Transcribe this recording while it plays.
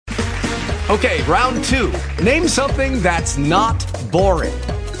Okay, round two. Name something that's not boring.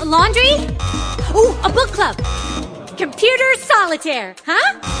 A laundry? Ooh, a book club. Computer solitaire,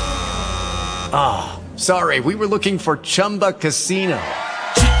 huh? Ah, oh, sorry, we were looking for Chumba Casino.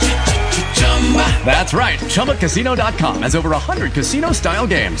 That's right, ChumbaCasino.com has over 100 casino-style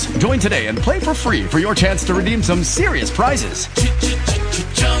games. Join today and play for free for your chance to redeem some serious prizes.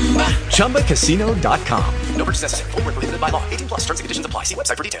 ChumbaCasino.com. No purchase necessary. Void where prohibited by law. 18+ terms and conditions apply. See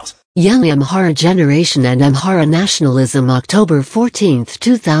website for details. Young Amara Generation and Amara Nationalism, October 14,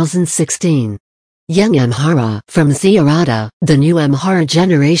 2016. Young Amara, from Ziarada, the new Amara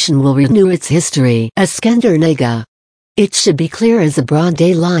generation will renew its history, Iskender Nega. It should be clear as a broad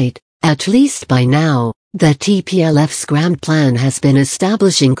daylight, at least by now, that TPLF's grand plan has been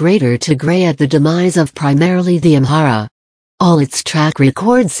establishing Greater Tigray at the demise of primarily the Amhara. All its track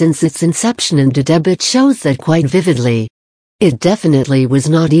record since its inception in Dedebit shows that quite vividly. It definitely was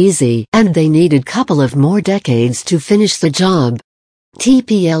not easy, and they needed couple of more decades to finish the job.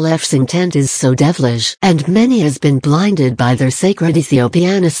 TPLF's intent is so devilish, and many has been blinded by their sacred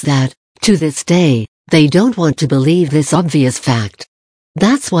Ethiopianists that, to this day, they don't want to believe this obvious fact.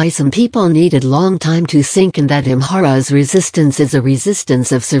 That's why some people needed long time to sink in that Amhara's resistance is a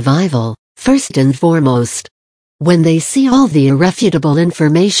resistance of survival, first and foremost. When they see all the irrefutable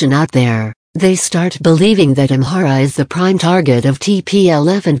information out there, they start believing that Amhara is the prime target of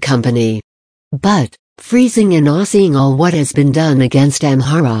TPLF and company. But, freezing in awe seeing all what has been done against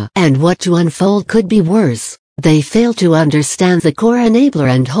Amhara and what to unfold could be worse, they fail to understand the core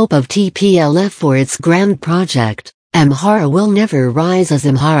enabler and hope of TPLF for its grand project. Amhara will never rise as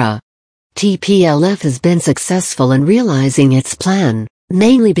Amhara. TPLF has been successful in realizing its plan,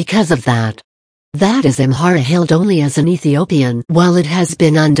 mainly because of that. That is Amhara hailed only as an Ethiopian while it has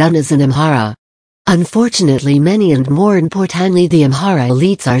been undone as an Amhara. Unfortunately, many and more importantly the Amhara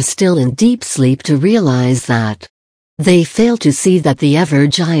elites are still in deep sleep to realize that. They fail to see that the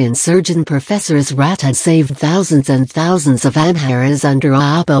ever-giant surgeon Professor Asrat had saved thousands and thousands of Amharas under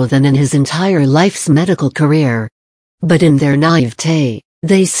Abo than in his entire life's medical career. But in their naivete,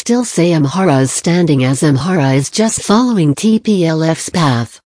 they still say Amhara's standing as Amhara is just following TPLF's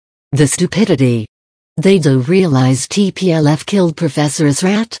path. The stupidity. They do realize TPLF killed Professor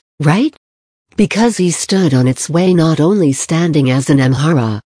Asrat, right? Because he stood on its way not only standing as an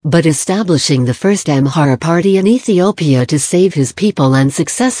Amhara, but establishing the first Amhara party in Ethiopia to save his people, and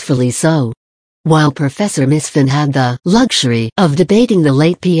successfully so. While Professor Misfin had the luxury of debating the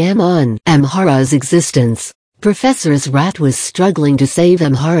late PM on Amhara's existence, Professor Asrat was struggling to save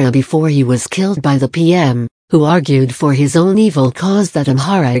Amhara before he was killed by the PM, who argued for his own evil cause that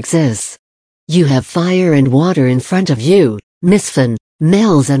Amhara exists. You have fire and water in front of you, Misfin,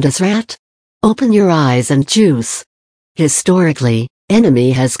 Mels and Asrat. Open your eyes and choose. Historically,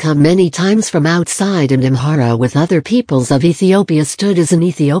 enemy has come many times from outside, and Amhara with other peoples of Ethiopia stood as an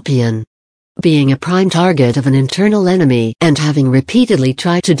Ethiopian. Being a prime target of an internal enemy and having repeatedly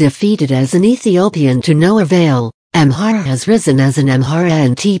tried to defeat it as an Ethiopian to no avail, Amhara has risen as an Amhara,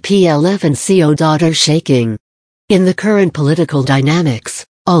 and TPLF and CO are shaking. In the current political dynamics,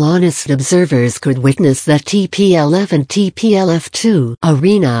 all honest observers could witness that TPLF and TPLF2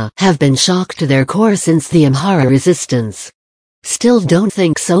 arena have been shocked to their core since the Amhara resistance. Still don't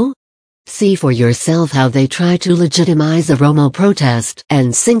think so? See for yourself how they try to legitimize a Oromo protest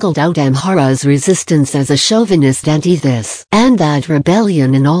and singled out Amhara's resistance as a chauvinist anti-this and that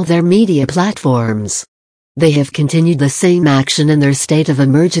rebellion in all their media platforms. They have continued the same action in their state of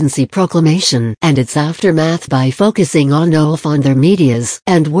emergency proclamation and its aftermath by focusing on their medias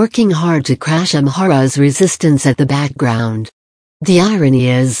and working hard to crash Amhara's resistance at the background. The irony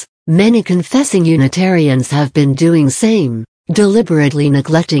is, many confessing Unitarians have been doing same, deliberately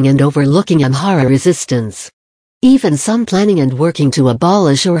neglecting and overlooking Amhara resistance. Even some planning and working to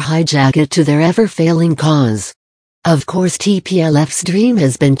abolish or hijack it to their ever-failing cause. Of course, TPLF's dream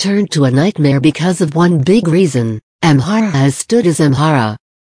has been turned to a nightmare because of one big reason: Amhara has stood as Amhara.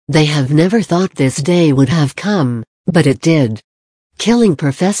 They have never thought this day would have come, but it did. Killing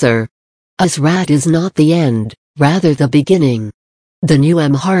Professor Asrat is not the end, rather the beginning. The new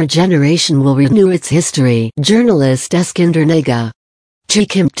Amhara generation will renew its history. Journalist Iskender Nega.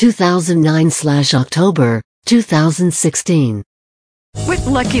 Chikim 2009/October 2016. With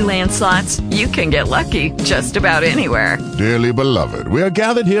Lucky Land Slots, you can get lucky just about anywhere. Dearly beloved, we are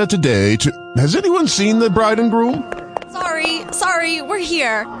gathered here today to... Has anyone seen the bride and groom? Sorry, we're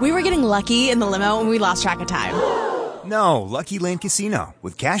here. We were getting lucky in the limo and we lost track of time. No, Lucky Land Casino,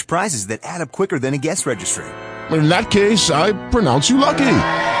 with cash prizes that add up quicker than a guest registry. In that case, I pronounce you lucky.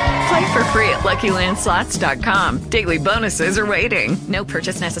 Play for free at LuckyLandSlots.com. Daily bonuses are waiting. No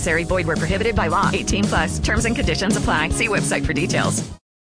purchase necessary. Void where prohibited by law. 18 plus. Terms and conditions apply. See website for details.